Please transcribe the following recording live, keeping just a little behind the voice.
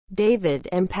David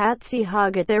and Patsy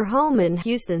hug at their home in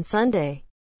Houston Sunday.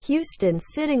 Houston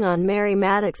sitting on Mary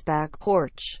Maddox's back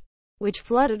porch, which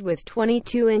flooded with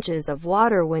 22 inches of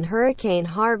water when Hurricane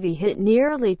Harvey hit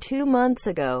nearly 2 months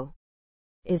ago,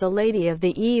 is a lady of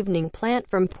the evening plant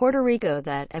from Puerto Rico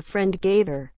that a friend gave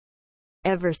her.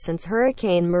 Ever since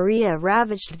Hurricane Maria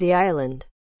ravaged the island,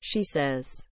 she says,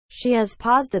 she has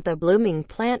paused at the blooming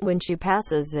plant when she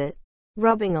passes it,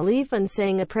 rubbing a leaf and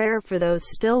saying a prayer for those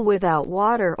still without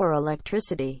water or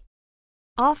electricity.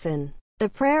 Often, the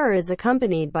prayer is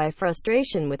accompanied by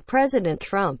frustration with President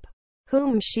Trump,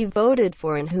 whom she voted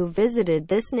for and who visited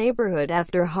this neighborhood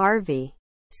after Harvey.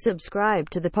 Subscribe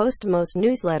to the Postmost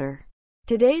newsletter.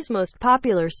 Today's most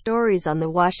popular stories on the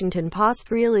Washington Post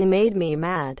really made me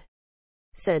mad,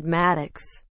 said Maddox,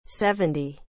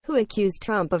 70, who accused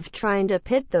Trump of trying to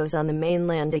pit those on the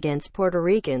mainland against Puerto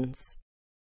Ricans,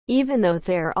 even though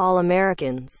they're all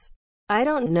Americans. I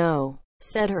don't know,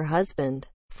 said her husband,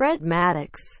 Fred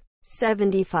Maddox,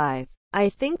 75. I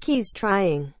think he's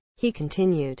trying, he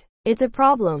continued. It's a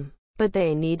problem, but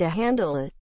they need to handle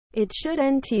it. It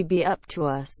shouldn't be up to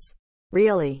us.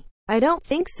 Really? I don't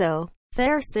think so.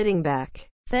 They're sitting back.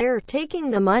 They're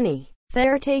taking the money.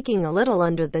 They're taking a little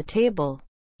under the table.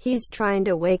 He's trying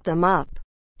to wake them up.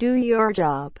 Do your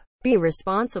job. Be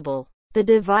responsible. The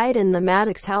divide in the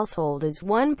Maddox household is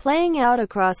one playing out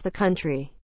across the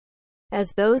country,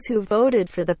 as those who voted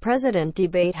for the president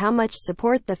debate how much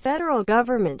support the federal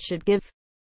government should give.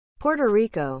 Puerto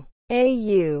Rico, a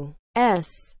U.S.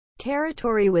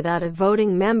 territory without a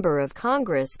voting member of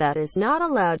Congress that is not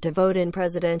allowed to vote in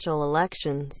presidential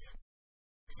elections.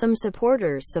 Some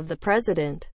supporters of the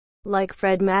president, like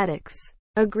Fred Maddox,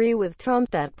 agree with Trump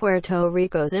that Puerto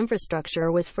Rico's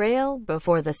infrastructure was frail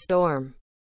before the storm,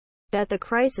 that the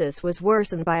crisis was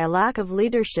worsened by a lack of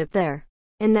leadership there,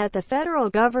 and that the federal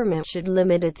government should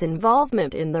limit its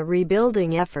involvement in the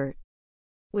rebuilding effort,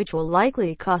 which will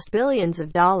likely cost billions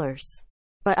of dollars.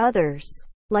 But others,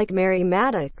 like Mary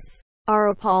Maddox, are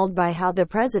appalled by how the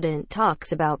president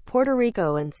talks about Puerto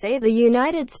Rico and say the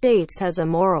United States has a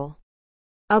moral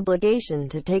obligation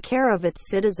to take care of its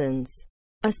citizens.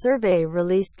 A survey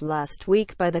released last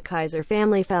week by the Kaiser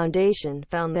Family Foundation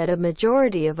found that a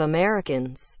majority of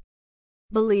Americans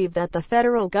believe that the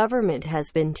federal government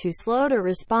has been too slow to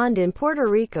respond in Puerto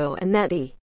Rico and that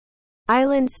the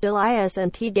island still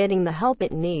isn't getting the help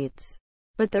it needs.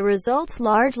 But the results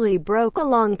largely broke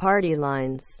along party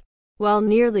lines. While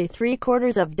nearly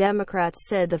 3/4 of Democrats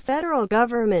said the federal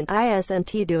government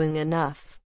isn't doing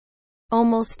enough,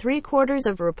 almost 3/4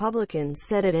 of Republicans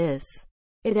said it is.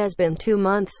 It has been 2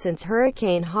 months since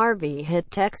Hurricane Harvey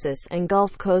hit Texas and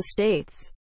Gulf Coast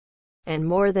states, and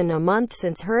more than a month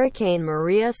since Hurricane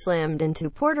Maria slammed into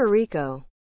Puerto Rico.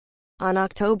 On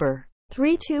October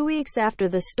 3, 2 weeks after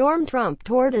the storm, Trump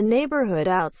toured a neighborhood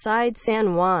outside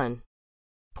San Juan,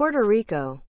 Puerto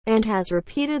Rico, and has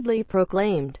repeatedly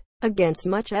proclaimed, against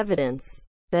much evidence,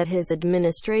 that his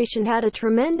administration had a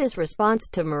tremendous response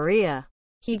to Maria.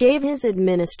 He gave his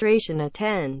administration a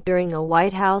 10 during a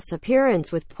White House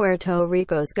appearance with Puerto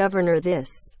Rico's governor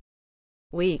this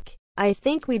week. I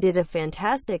think we did a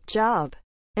fantastic job,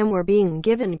 and we're being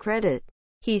given credit,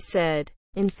 he said.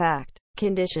 In fact,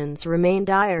 conditions remain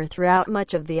dire throughout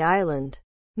much of the island.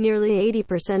 Nearly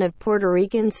 80% of Puerto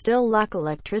Ricans still lack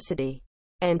electricity,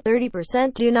 and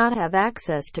 30% do not have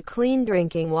access to clean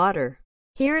drinking water.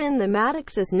 Here in the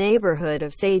Maddox's neighborhood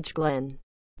of Sage Glen,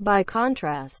 by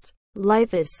contrast,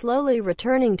 life is slowly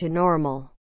returning to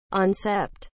normal. On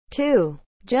Sept. 2,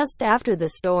 just after the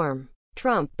storm,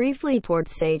 Trump briefly toured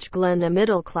Sage Glen, a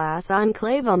middle-class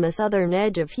enclave on the southern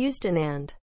edge of Houston,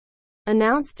 and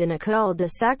announced in a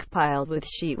cul-de-sac piled with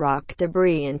sheetrock,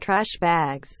 debris and trash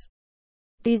bags,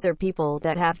 "These are people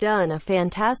that have done a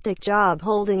fantastic job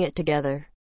holding it together."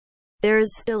 There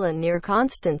is still a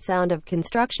near-constant sound of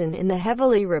construction in the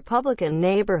heavily Republican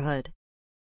neighborhood,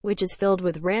 which is filled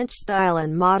with ranch-style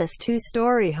and modest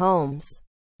 2-story homes.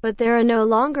 But there are no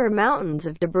longer mountains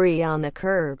of debris on the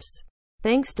curbs,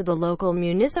 thanks to the local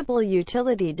municipal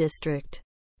utility district,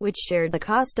 which shared the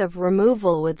cost of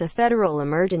removal with the Federal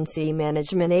Emergency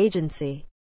Management Agency.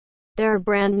 There are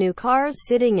brand new cars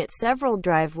sitting at several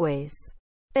driveways,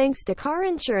 thanks to car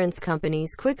insurance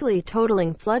companies quickly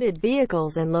totaling flooded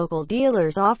vehicles and local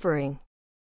dealers offering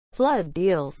flood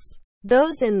deals.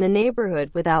 Those in the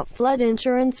neighborhood without flood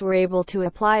insurance were able to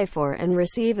apply for and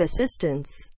receive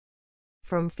assistance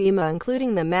from FEMA,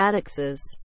 including the Maddoxes,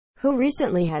 who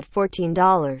recently had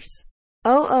 $14,000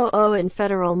 in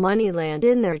federal money land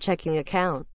in their checking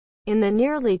account. In the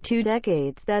nearly 2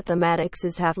 decades that the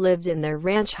Maddoxes have lived in their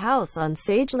ranch house on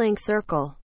Sage Link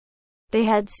Circle, They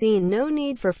had seen no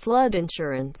need for flood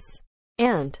insurance.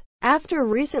 And, after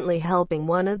recently helping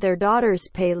one of their daughters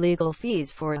pay legal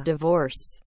fees for a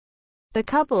divorce, the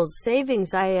couple's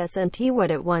savings isn't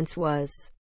what it once was.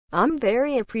 I'm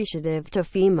very appreciative to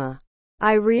FEMA.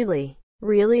 I really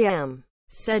am,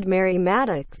 said Mary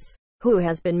Maddox, who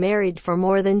has been married for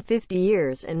more than 50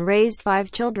 years and raised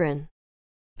 5 children.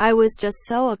 I was just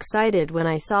so excited when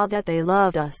I saw that they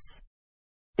loved us.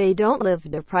 They don't live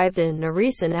deprived. In a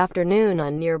recent afternoon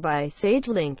on nearby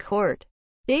Sagelink Court,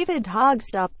 David Hogg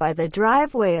stopped by the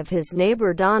driveway of his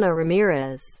neighbor Donna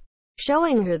Ramirez,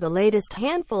 showing her the latest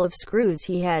handful of screws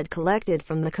he had collected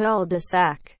from the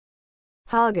cul-de-sac.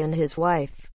 Hogg and his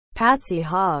wife, Patsy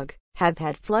Hogg, have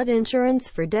had flood insurance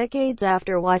for decades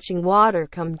after watching water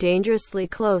come dangerously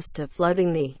close to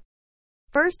flooding the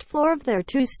first floor of their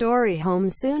 2-story home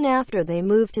soon after they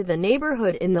moved to the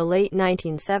neighborhood in the late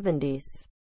 1970s.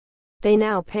 They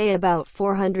now pay about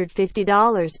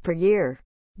 $450 per year.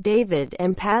 David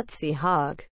and Patsy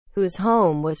Hogg, whose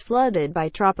home was flooded by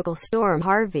Tropical Storm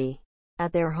Harvey,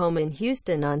 at their home in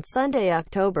Houston on Sunday,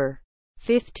 October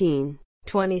 15,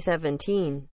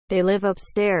 2017. They live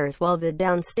upstairs while the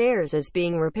downstairs is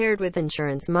being repaired with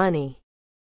insurance money.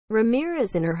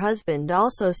 Ramirez and her husband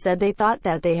also said they thought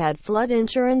that they had flood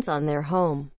insurance on their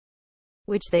home,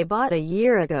 which they bought a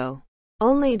year ago,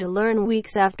 only to learn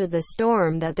weeks after the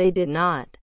storm that they did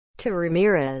not. To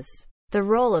Ramirez, the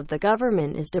role of the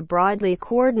government is to broadly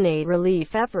coordinate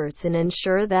relief efforts and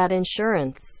ensure that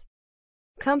insurance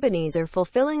companies are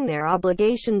fulfilling their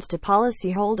obligations to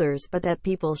policyholders, but that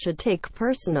people should take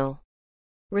personal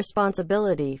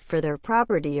responsibility for their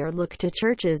property or look to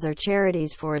churches or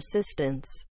charities for assistance.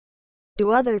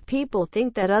 Do other people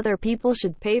think that other people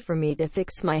should pay for me to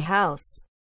fix my house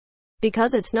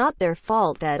because it's not their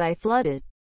fault that I flooded?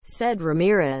 Said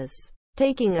Ramirez,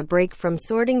 taking a break from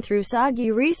sorting through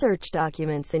soggy research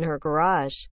documents in her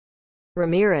garage.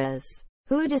 Ramirez,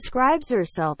 who describes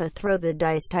herself a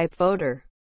throw-the-dice type voter,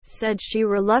 said she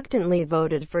reluctantly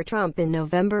voted for Trump in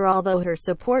November, although her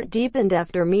support deepened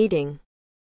after meeting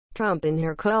Trump in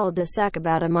her cul-de-sac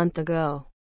about a month ago.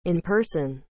 In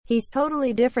person, he's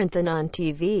totally different than on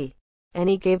TV, and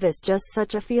he gave us just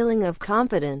such a feeling of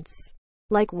confidence,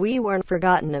 like we weren't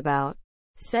forgotten about,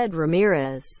 said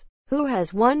Ramirez, who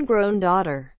has one grown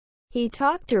daughter. He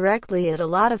talked directly at a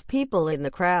lot of people in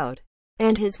the crowd,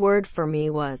 and his word for me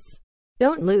was,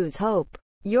 "Don't lose hope.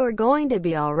 You're going to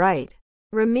be all right."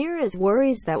 Ramirez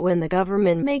worries that when the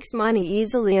government makes money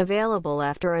easily available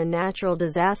after a natural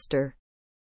disaster,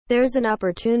 there's an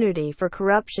opportunity for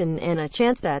corruption and a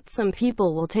chance that some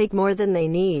people will take more than they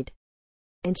need.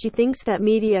 And she thinks that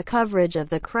media coverage of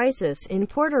the crisis in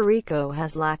Puerto Rico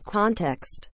has lacked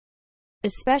context,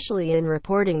 especially in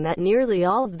reporting that nearly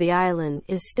all of the island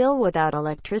is still without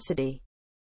electricity.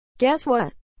 Guess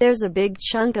what? There's a big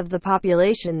chunk of the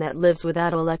population that lives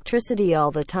without electricity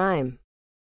all the time,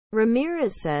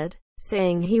 Ramirez said,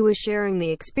 saying he was sharing the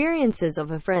experiences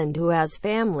of a friend who has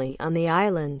family on the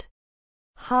island.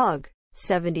 Hogg,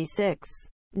 76,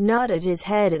 nodded his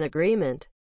head in agreement.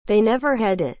 They never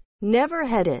had it. Never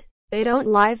had it. They don't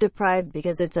live deprived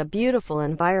because it's a beautiful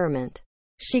environment.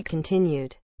 She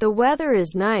continued. The weather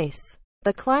is nice.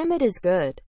 The climate is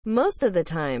good most of the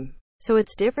time, so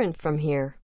it's different from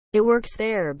here. It works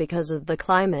there because of the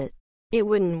climate. It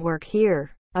wouldn't work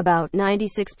here. About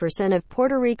 96% of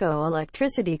Puerto Rico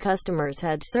electricity customers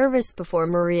had service before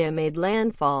Maria made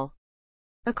landfall,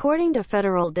 according to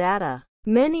federal data.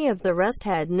 Many of the rest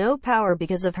had no power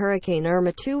because of Hurricane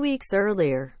Irma 2 weeks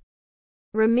earlier.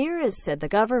 Ramirez said the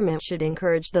government should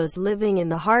encourage those living in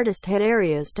the hardest hit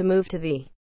areas to move to the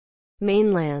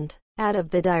mainland, out of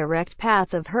the direct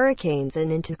path of hurricanes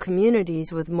and into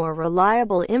communities with more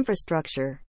reliable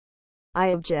infrastructure. I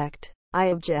object.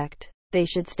 They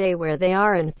should stay where they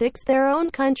are and fix their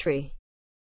own country.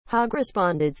 Hogg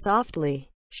responded softly,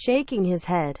 shaking his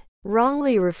head,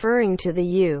 wrongly referring to the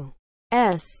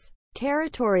U.S.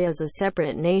 territory as a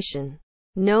separate nation.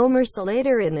 No mercy.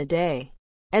 Later in the day,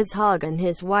 as Hogg and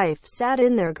his wife sat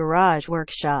in their garage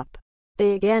workshop,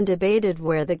 they again debated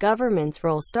where the government's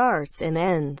role starts and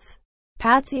ends.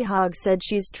 Patsy Hogg said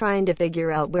she's trying to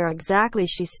figure out where exactly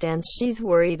she stands. She's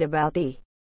worried about the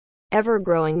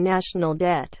ever-growing national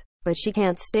debt, but she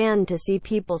can't stand to see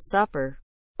people suffer.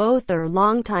 Both are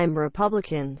longtime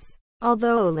Republicans,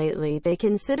 although lately they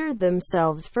considered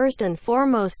themselves first and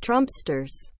foremost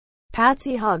Trumpsters.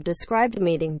 Patsy Hogg described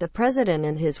meeting the president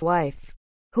and his wife,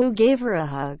 who gave her a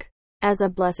hug, as a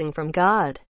blessing from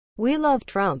God. We love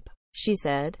Trump, she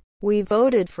said. We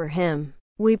voted for him.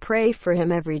 We pray for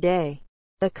him every day.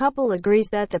 The couple agrees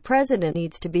that the president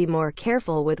needs to be more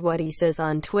careful with what he says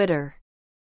on Twitter,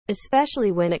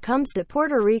 especially when it comes to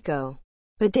Puerto Rico.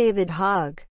 But David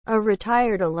Hogg, a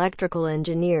retired electrical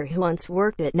engineer who once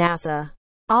worked at NASA,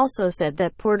 also said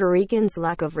that Puerto Ricans'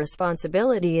 lack of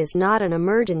responsibility is not an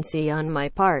emergency on my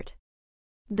part.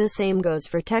 The same goes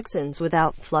for Texans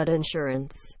without flood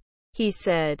insurance, he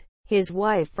said. His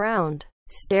wife frowned,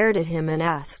 stared at him and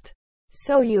asked,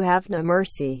 "So you have no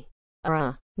mercy?"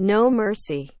 No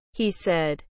mercy, he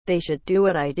said. They should do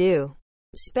what I do.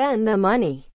 Spend the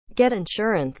money. Get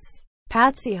insurance.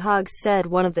 Patsy Hogg said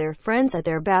one of their friends at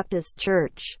their Baptist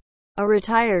church, a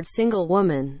retired single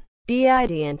woman,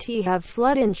 didn't have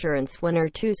flood insurance when her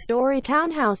two-story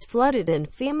townhouse flooded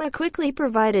and FEMA quickly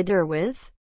provided her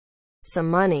with some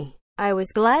money. "I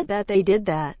was glad that they did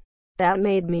that. That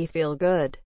made me feel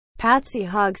good," Patsy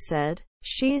Hogg said.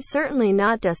 "She's certainly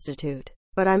not destitute,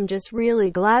 but I'm just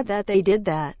really glad that they did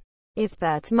that. If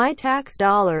that's my tax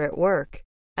dollar at work,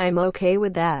 I'm okay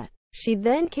with that." She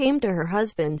then came to her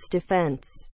husband's defense.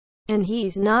 "And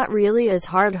he's not really as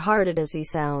hard-hearted as he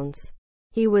sounds.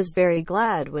 He was very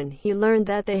glad when he learned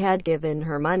that they had given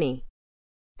her money."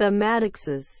 The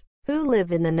Maddoxes, who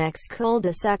live in the next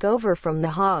cul-de-sac over from the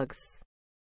Hoggs,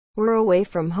 were away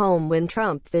from home when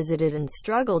Trump visited and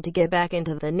struggled to get back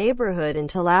into the neighborhood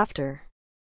until after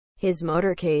his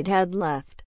motorcade had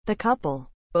left. The couple,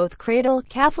 both cradle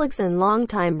Catholics and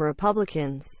longtime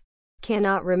Republicans,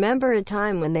 cannot remember a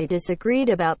time when they disagreed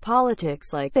about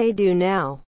politics like they do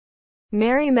now.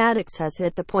 Mary Maddox has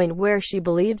hit the point where she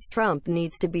believes Trump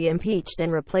needs to be impeached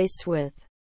and replaced with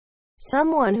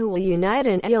someone who will unite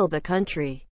and heal the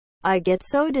country. "I get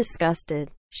so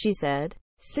disgusted," she said,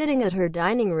 sitting at her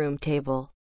dining room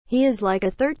table. "He is like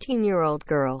a 13-year-old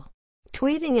girl,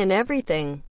 tweeting and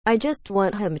everything. I just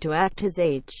want him to act his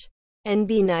age and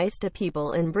be nice to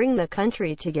people and bring the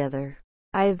country together.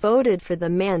 I voted for the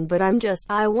man, but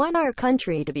I want our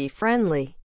country to be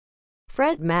friendly."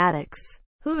 Fred Maddox,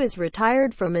 who is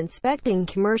retired from inspecting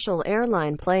commercial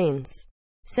airline planes,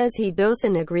 says he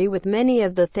doesn't agree with many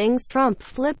of the things Trump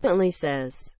flippantly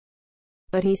says,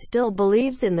 but he still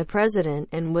believes in the president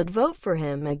and would vote for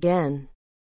him again.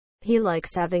 He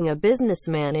likes having a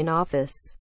businessman in office,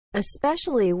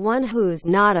 especially one who's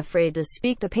not afraid to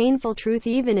speak the painful truth,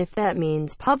 even if that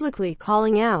means publicly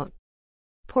calling out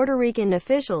Puerto Rican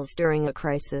officials during a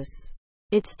crisis.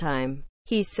 "It's time,"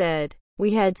 he said.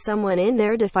 "We had someone in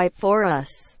there to fight for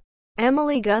us."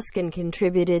 Emily Guskin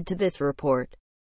contributed to this report.